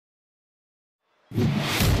The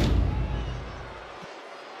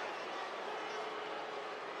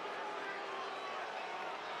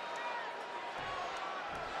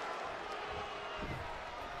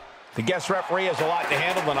guest referee has a lot to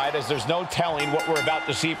handle tonight, as there's no telling what we're about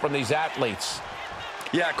to see from these athletes.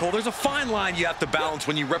 Yeah, Cole, there's a fine line you have to balance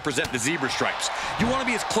when you represent the zebra stripes. You want to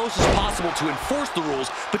be as close as possible to enforce the rules,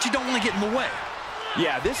 but you don't want to get in the way.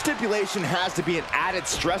 Yeah, this stipulation has to be an added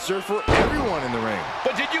stressor for everyone in the ring.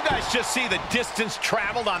 But did you guys just see the distance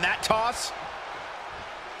traveled on that toss?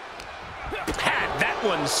 Had that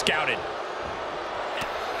one scouted.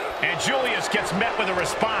 And Julius gets met with a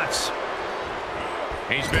response.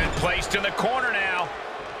 He's been placed in the corner now.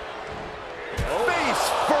 Face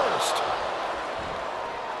first.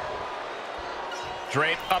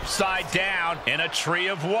 Draped upside down in a tree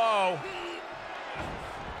of woe.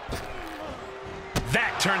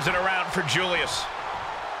 That turns it around for Julius.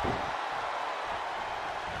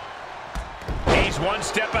 He's one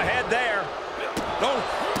step ahead there. Oh,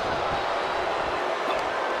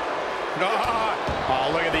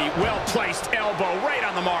 look at the well-placed elbow right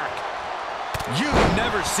on the mark. You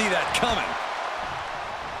never see that coming.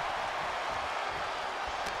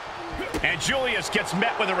 And Julius gets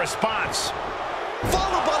met with a response.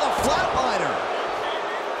 Followed by the flatliner.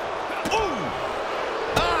 Ooh!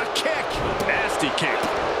 Kick. Nasty kick.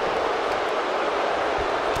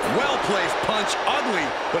 Well-placed punch, ugly,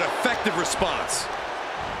 but effective response.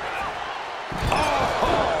 Oh!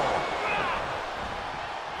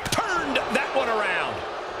 Turned that one around.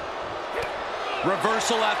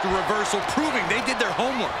 Reversal after reversal, proving they did their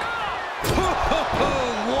homework.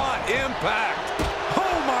 What impact!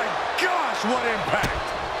 Oh my gosh, what impact!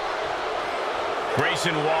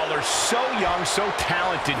 Grayson Waller, so young, so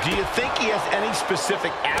talented. Do you think he has any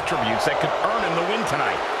specific attributes that could earn him the win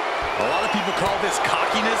tonight? A lot of people call this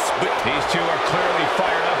cockiness, but these two are clearly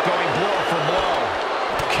fired up, going blow for blow.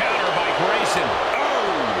 Counter by Grayson.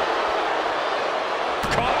 Oh!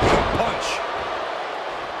 Caught with a punch.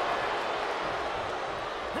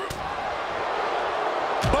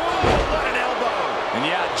 Boom! What an elbow! And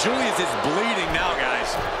yeah, Julius is bleeding now,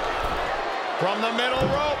 guys. From the middle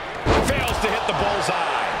rope. Fails to hit the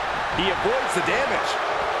bullseye. He avoids the damage.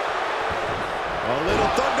 A little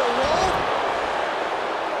thunder roll.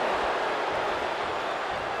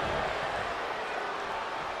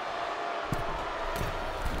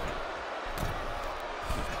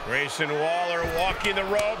 Grayson Waller walking the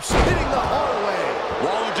ropes. Hitting the hard way.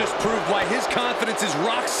 Waller just proved why his confidence is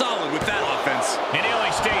rock solid with that offense. And he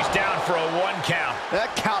only stays down for a 1 count.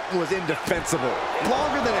 That count was indefensible.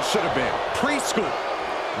 Longer than it should have been. Preschool.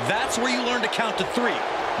 That's where you learn to count to 3.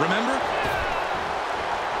 Remember?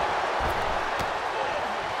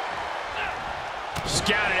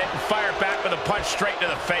 Scouted it and fired back with a punch straight to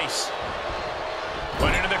the face.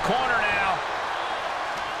 Went into the corner now.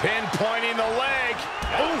 Pinpointing the leg.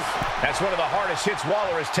 Oof. That's one of the hardest hits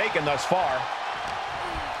Waller has taken thus far.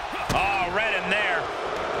 Oh, right in there.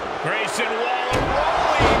 Grayson Waller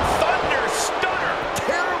rolling thunder stunner.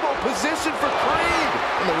 Terrible position for Creed.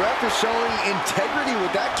 And the ref is showing integrity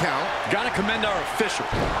with that count. Got to commend our official.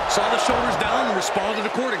 Saw the shoulders down and responded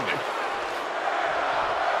accordingly.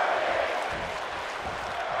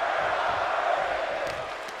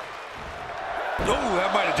 Oh,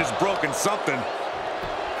 that might have just broken something.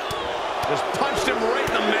 Just punched him right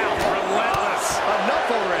in the mouth. Relentless. Enough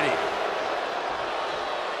already.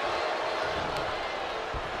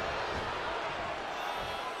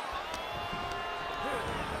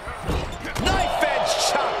 Knife edge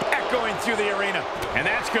chop echoing through the arena. And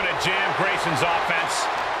that's going to jam Grayson's offense.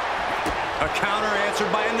 A counter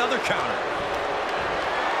answered by another counter.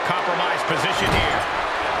 Compromised position here.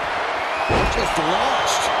 Just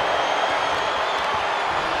launched.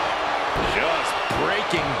 Just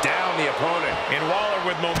breaking down the opponent. And Waller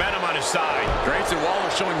with momentum on his side. Grayson Waller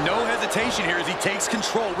showing no hesitation here as he takes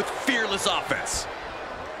control with fearless offense.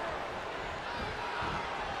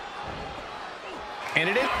 And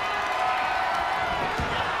it is.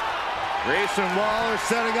 Grayson Waller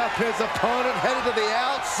setting up his opponent, headed to the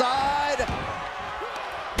outside.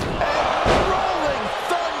 And rolling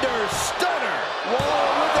thunder stunner.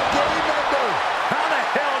 Waller with a game ender. How the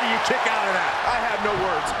hell do you kick out of that? I have no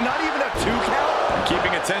words. Not even a 2 count.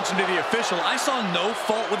 Keeping attention to the official, I saw no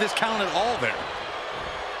fault with his count at all there.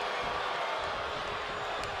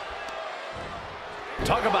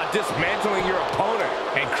 Talk about dismantling your opponent.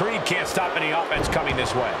 And Creed can't stop any offense coming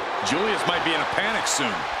this way. Julius might be in a panic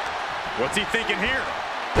soon. What's he thinking here?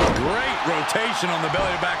 Great rotation on the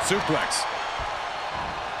belly-to-back suplex.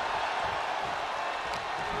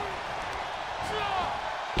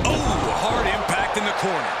 Oh, hard impact in the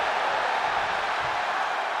corner.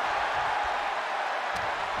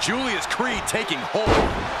 Julius Creed taking hold.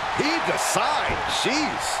 Heaved aside.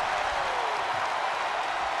 Jeez.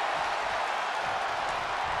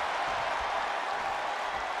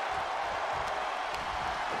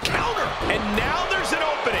 Counter. And now there's an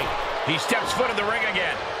opening. He steps foot in the ring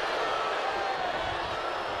again.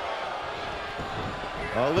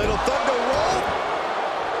 A little thunder roll.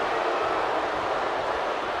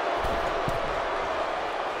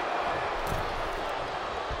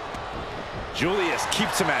 Julius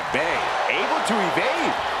keeps him at bay, able to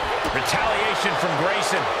evade. Retaliation from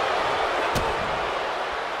Grayson.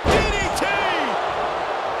 DDT!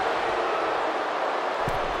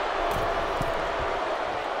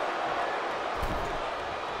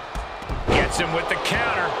 Gets him with the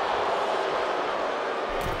counter.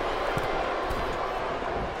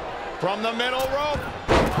 From the middle rope.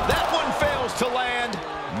 That one fails to land.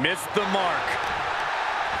 Missed the mark.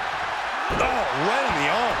 Oh, right in the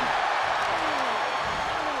arm.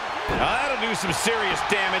 That'll do some serious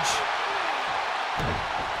damage.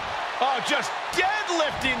 Oh, just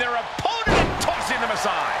deadlifting their opponent and tossing them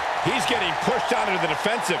aside. He's getting pushed out into the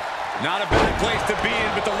defensive. Not a bad place to be in,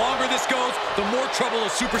 but the longer this goes, the more trouble a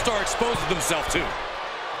superstar exposes themselves to.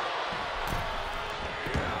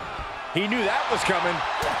 He knew that was coming.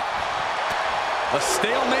 A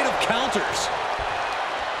stalemate of counters.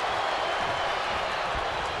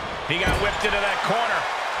 He got whipped into that corner.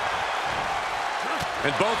 And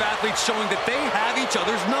both athletes showing that they have each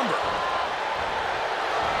other's number.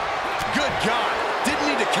 Good God. Didn't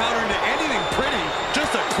need to counter into anything pretty, just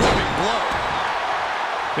a clipping blow.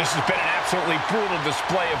 This has been an absolutely brutal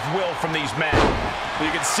display of will from these men. You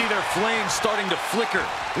can see their flames starting to flicker,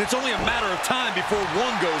 and it's only a matter of time before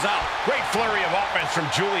one goes out. Great flurry of offense from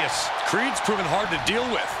Julius. Creed's proven hard to deal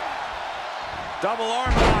with. Double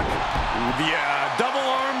arm lock. Yeah, double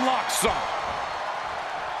arm lock song.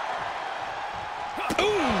 Ooh!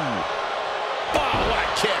 Oh, what a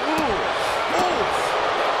kick. Ooh. Ooh.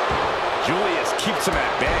 Julius keeps him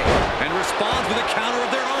at bay And responds with a counter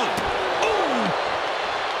of their own. Ooh!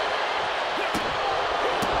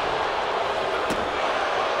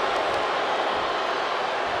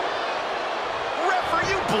 Ref, are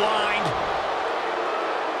you blind?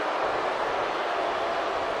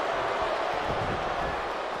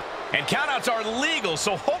 And countouts are legal,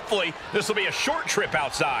 so hopefully this will be a short trip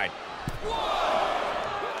outside.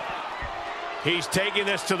 He's taking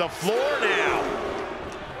this to the floor now.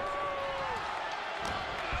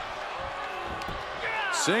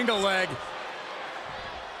 Single leg.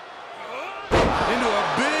 Into a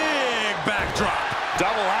big backdrop.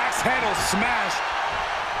 double axe handle smash.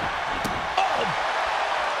 Oh!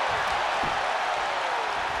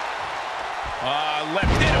 Left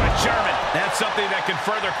into a German. That's something that can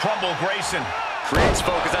further crumble Grayson. Creed's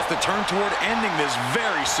focus has to turn toward ending this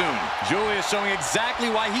very soon. Julius showing exactly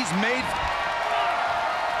why he's made.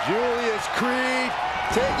 Julius Creed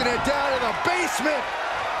taking it down to the basement.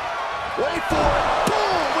 Wait for it.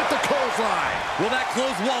 Boom with the clothesline. Will that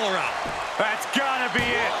close Waller out? That's gotta be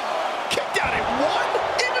it. Kicked out at one?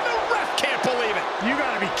 Even the ref can't believe it. You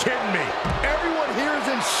gotta be kidding me. Everyone here is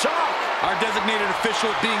in shock. Our designated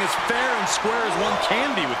official being as fair and square as one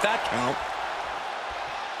can be with that count.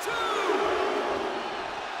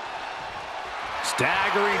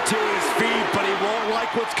 Staggering to his feet, but he won't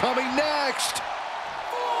like what's coming next.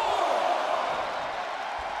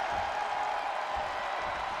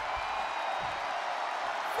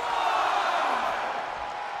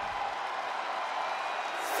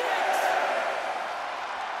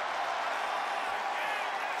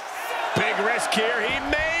 Big risk here. He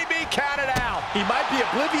may be counted out. He might be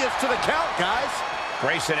oblivious to the count, guys.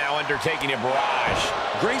 Grayson now undertaking a barrage.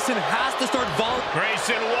 Grayson has to start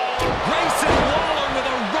Grayson Waller. Grayson Waller with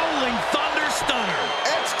a rolling thunder stunner.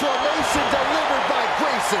 Exclamation delivered by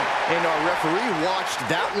Grayson. And our referee watched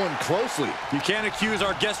that one closely. You can't accuse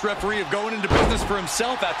our guest referee of going into business for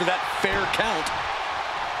himself after that fair count.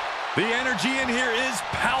 The energy in here is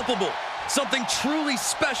palpable. Something truly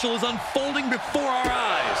special is unfolding before our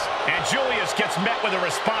eyes. And Julius gets met with a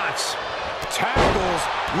response. Tackles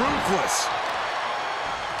ruthless.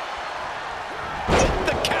 With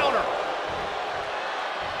the counter.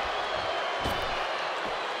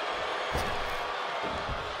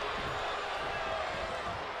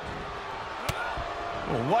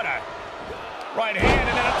 Oh, what a right hand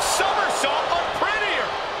and then a somersault, but prettier.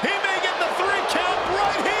 He may get the 3 count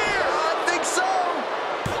right here. I think so.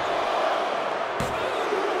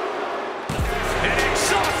 An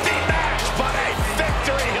exhausting match, but a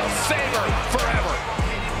victory he'll savor forever.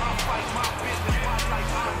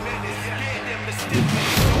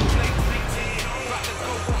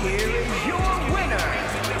 Here is your winner,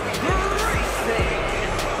 Grayson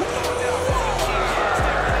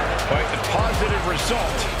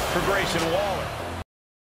for Grayson Waller.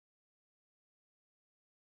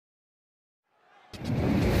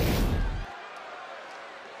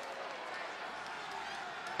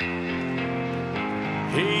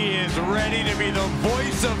 He is ready to be the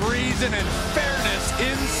voice of reason and fairness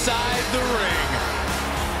inside the ring.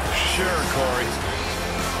 Sure, Corey.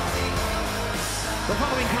 The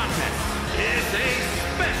following contest is a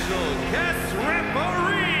special guest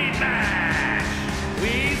referee match.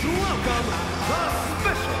 Please welcome the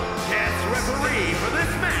special guest referee for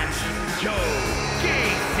this match, Joe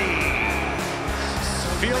Gacy.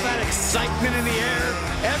 Feel that excitement in the air?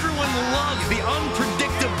 Everyone loves the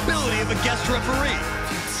unpredictability of a guest referee.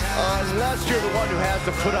 Unless you're the one who has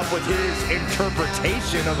to put up with his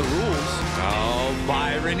interpretation of the rules. Oh,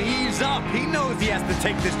 Byron, ease up. He knows he has to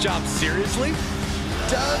take this job seriously.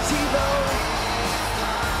 Does he, though?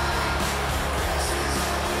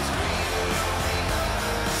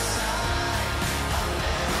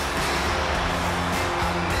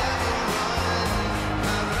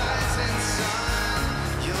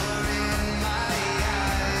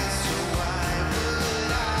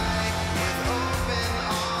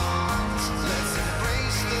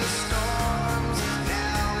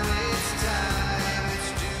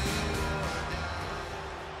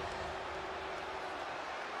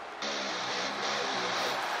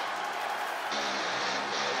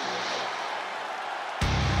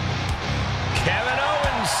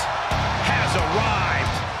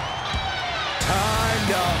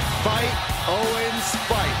 Fight Owens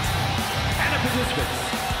fight. And a participant.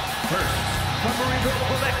 First, from Marine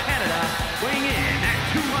Quebec, Canada, weighing in at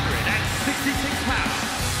 266 pounds,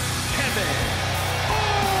 Kevin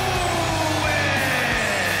Owens.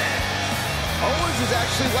 Owens is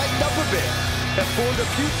actually lightened up a bit. Have formed a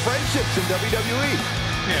few friendships in WWE.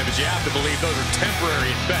 Yeah, but you have to believe those are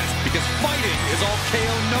temporary at best, because fighting is all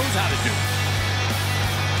KO knows how to do.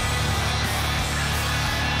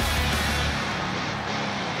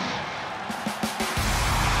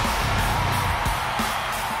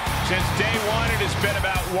 Since day one, it has been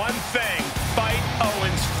about one thing: fight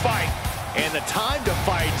Owens, fight. And the time to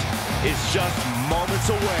fight is just moments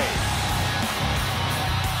away.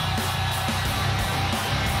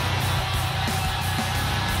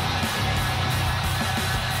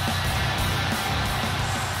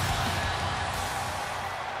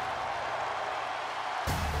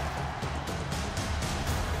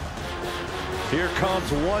 Here comes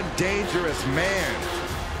one dangerous man,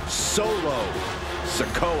 Solo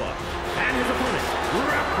Sikoa. And his opponent,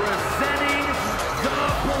 representing the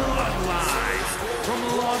Bloodline, from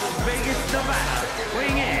Las Vegas, Nevada,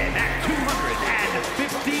 weighing in at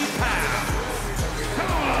 250 pounds,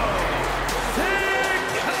 Solo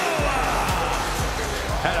Sikoa.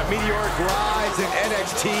 Had a meteoric rise in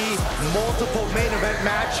NXT, multiple main event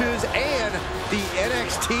matches, and the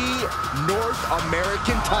NXT North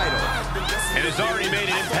American title. And has already made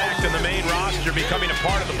an impact on the main roster, becoming a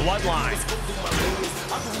part of the Bloodline.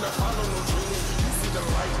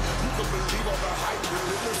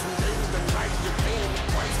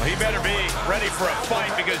 Well, he better be ready for a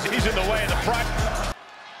fight, because he's in the way of the front.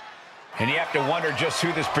 And you have to wonder just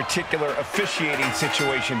who this particular officiating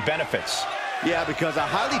situation benefits. Yeah, because I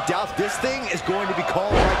highly doubt this thing is going to be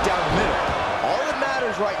called right down the middle. All that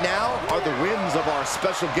matters right now are the whims of our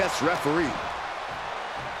special guest referee.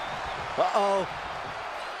 Uh-oh.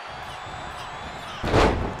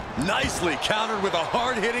 Nicely countered with a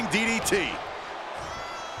hard-hitting DDT.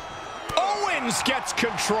 Owens gets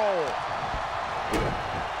control.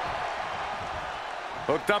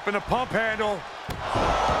 Hooked up in a pump handle.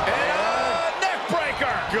 And a neck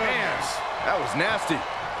breaker. Goodness, that was nasty.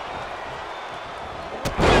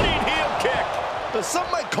 Spinning heel kick.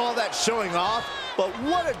 Some might call that showing off, but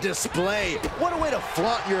what a display. What a way to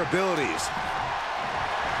flaunt your abilities.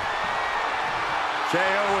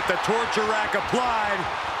 KO with the torture rack applied.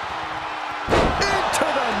 Into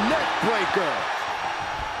the neck breaker.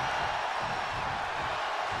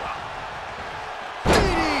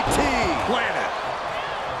 DDT. Planet.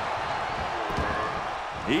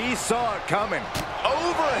 He saw it coming.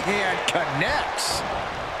 Overhand connects.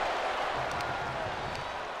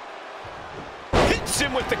 Hits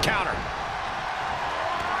him with the counter.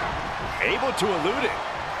 Able to elude it.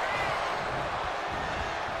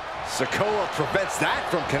 Sikoa prevents that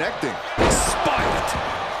from connecting. Spiked.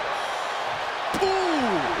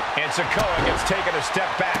 Ooh. And Sikoa gets taken a step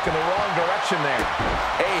back in the wrong direction there.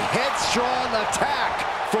 A headstrong attack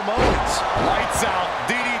from Owens. Lights out.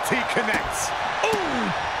 DDT connects. Ooh.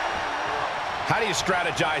 How do you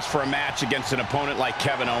strategize for a match against an opponent like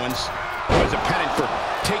Kevin Owens, who has a pennant for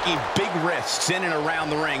taking big risks in and around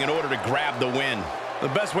the ring in order to grab the win? The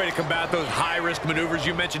best way to combat those high-risk maneuvers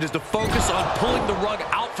you mentioned is to focus on pulling the rug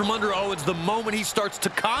out from under Owens the moment he starts to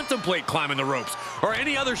contemplate climbing the ropes or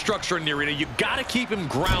any other structure in the arena. You gotta keep him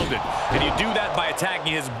grounded, and you do that by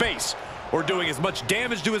attacking his base or doing as much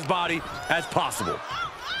damage to his body as possible.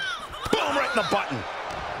 Boom, right in the button.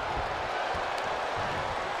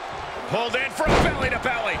 Pulled in for a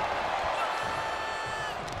belly-to-belly.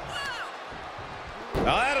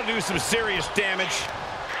 Now that'll do some serious damage.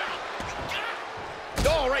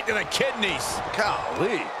 Oh, right to the kidneys.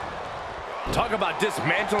 Golly. Talk about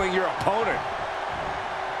dismantling your opponent.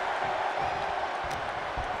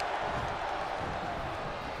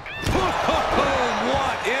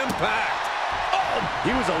 What impact. Oh,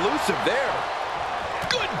 he was elusive there.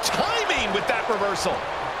 Good timing with that reversal.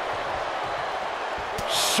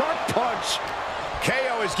 Sharp punch.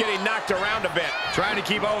 KO is getting knocked around a bit. Trying to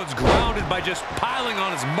keep Owens grounded by just piling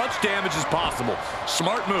on as much damage as possible.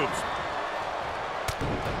 Smart move.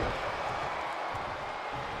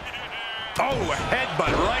 Oh, a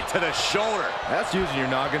headbutt right to the shoulder. That's using your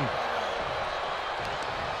noggin.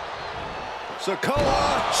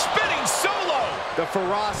 Sikoa Spinning solo. The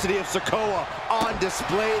ferocity of Sikoa on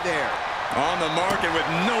display there. On the market with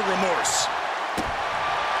no remorse.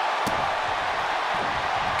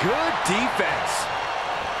 Good defense.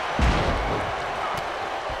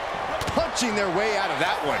 Punching their way out of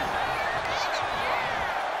that one.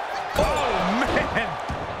 Oh, man.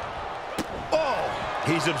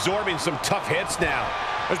 He's absorbing some tough hits now.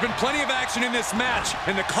 There's been plenty of action in this match,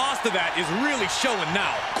 and the cost of that is really showing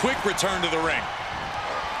now. Quick return to the ring.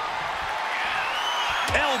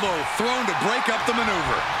 Elbow thrown to break up the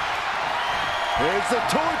maneuver. Here's the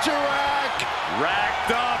torture rack.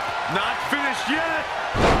 Racked up, not finished yet.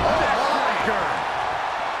 Neckbreaker.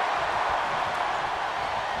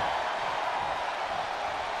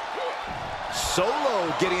 Solo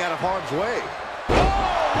getting out of harm's way.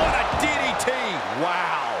 Oh, what a DDT.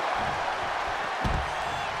 Wow.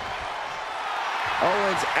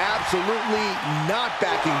 Owens absolutely not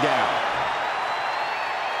backing down.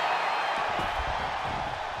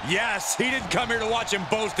 Yes, he didn't come here to watch him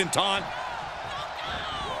boast and taunt.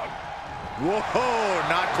 Whoa,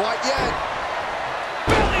 not quite yet.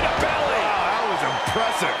 Belly to belly. Wow, that was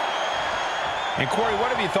impressive. And Corey,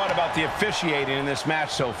 what have you thought about the officiating in this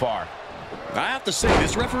match so far? I have to say,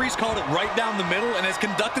 this referee's called it right down the middle and has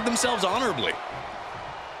conducted themselves honorably.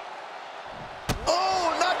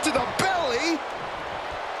 Oh, not to the belly.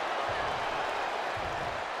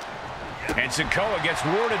 And Sikoa gets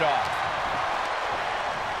warded off.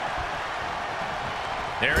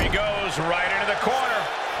 There he goes, right into the corner.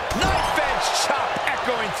 Knife edge chop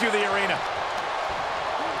echoing through the arena.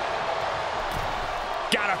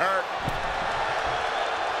 Gotta hurt.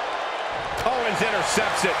 Owens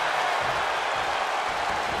intercepts it.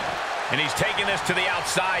 And he's taking this to the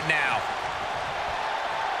outside now.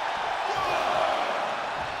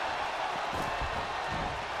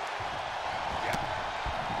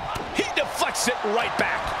 He deflects it right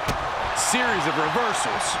back. Series of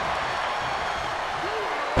reversals.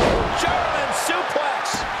 German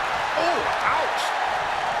suplex. Oh, ouch.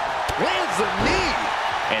 Lands the knee.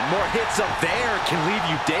 And more hits up there can leave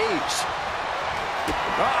you dazed.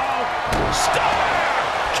 Uh-oh. Stunner.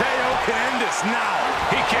 KO can end this now.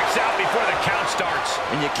 He kicks out before the count starts.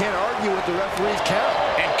 And you can't argue with the referee's count.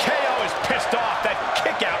 And KO is pissed off. That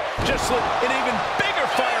kick out just lit an even bigger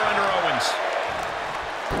fire under Owens.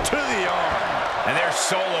 To the arm. And there's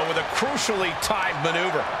Solo with a crucially timed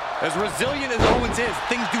maneuver. As resilient as Owens is,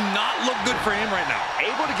 things do not look good for him right now.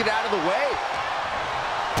 Able to get out of the way.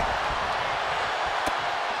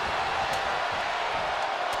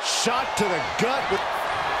 Shot to the gut with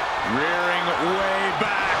Rearing way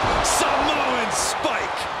back. Samoan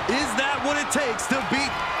spike. Is that what it takes to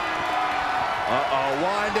beat?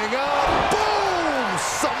 winding up. Boom!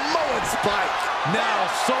 Samoan spike. Now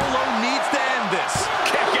Solo needs to end this.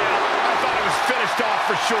 Kick out. I thought it was finished off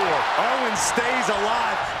for sure. Owens stays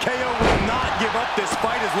alive. KO will not give up this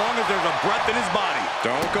fight as long as there's a breath in his body.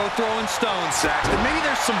 Don't go throwing stones, Saxton. Maybe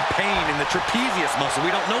there's some pain in the trapezius muscle we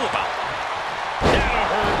don't know about. That'll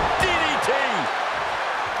hurt. DDT.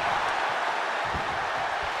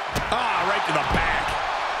 Right to the back.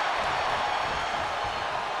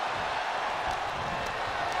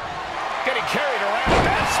 Getting carried around.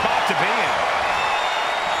 Bad spot to be in.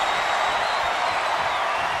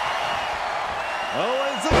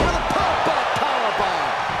 Owens looking for the pop-up powerbomb.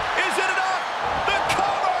 Is it enough? The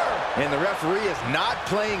cover! And the referee is not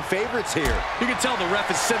playing favorites here. You can tell the ref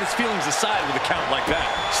has set his feelings aside with a count like that.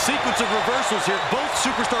 Sequence of reversals here. Both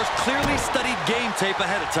superstars clearly studied game tape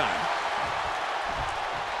ahead of time.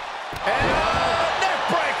 And neck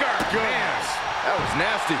breaker. Goodness. That was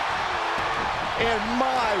nasty. And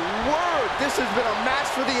my word, this has been a match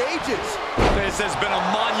for the ages. This has been a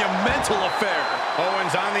monumental affair.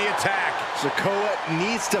 Owens on the attack. Sikoa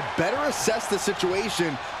needs to better assess the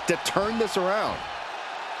situation to turn this around.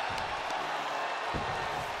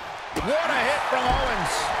 What a hit from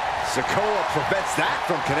Owens. Sikoa prevents that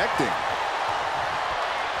from connecting.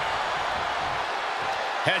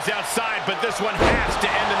 Heads outside, but this one has to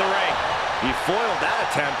end in the ring. He foiled that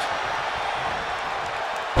attempt.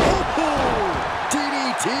 Oh,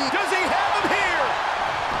 DDT. Does he have him here?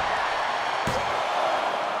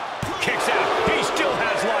 Kicks out. He still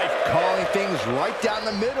has life. Calling things right down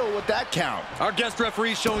the middle with that count. Our guest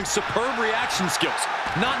referee showing superb reaction skills,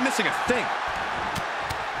 not missing a thing.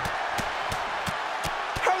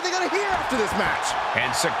 How are they going to hear after this match?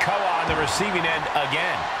 And Sikoa on the receiving end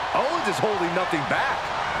again. Owens is holding nothing back.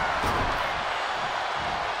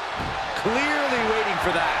 Clearly waiting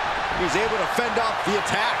for that. He's able to fend off the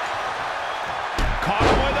attack. Caught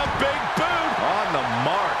him with a big boot. On the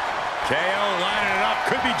mark. KO lining it up.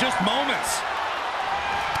 Could be just moments.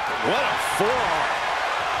 What a forearm.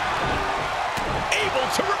 Able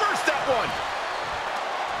to reverse that one.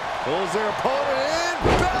 Pulls their opponent in.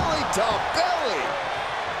 Belly to belly.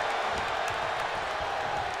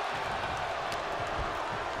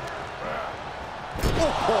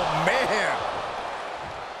 Oh, man.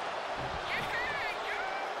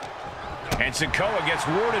 And Sikoa gets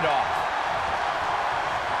warded off.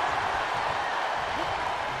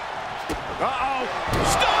 Uh-oh.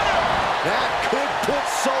 Stunner! That could put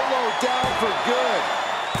Solo down for good.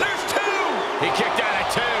 There's two! He kicked out at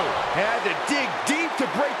two. Had to dig deep to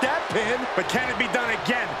break that pin. But can it be done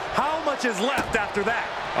again? How much is left after that?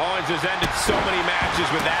 Owens has ended so many matches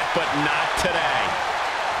with that, but not today.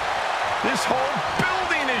 This whole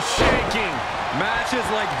building is shaking. Matches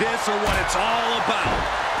like this are what it's all about.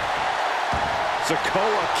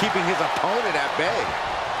 Sikoa keeping his opponent at bay.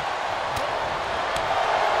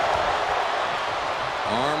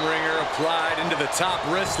 Arm wringer applied into the top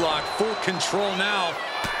wrist lock. Full control now.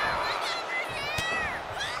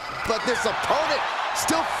 But this opponent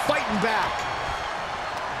still fighting back.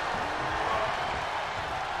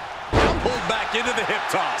 Pulled back into the hip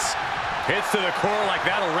toss. Hits to the core like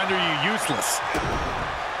that'll render you useless.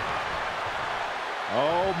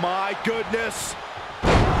 Oh my goodness.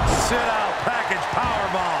 Sit out package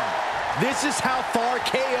powerbomb. This is how far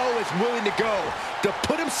KO is willing to go to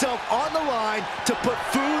put himself on the line to put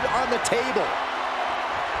food on the table.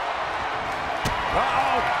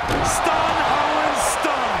 Uh-oh. Stun, Owens,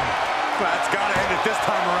 stun. That's got to end it this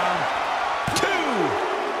time around. Two!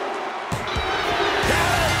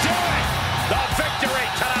 That'll do it! The victory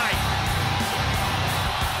tonight!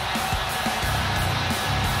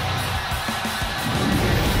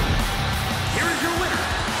 Here is your winner,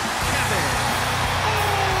 Cousin Dface.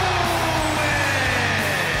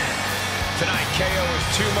 Tonight, KO is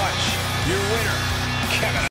too much. Your winner, Kevin.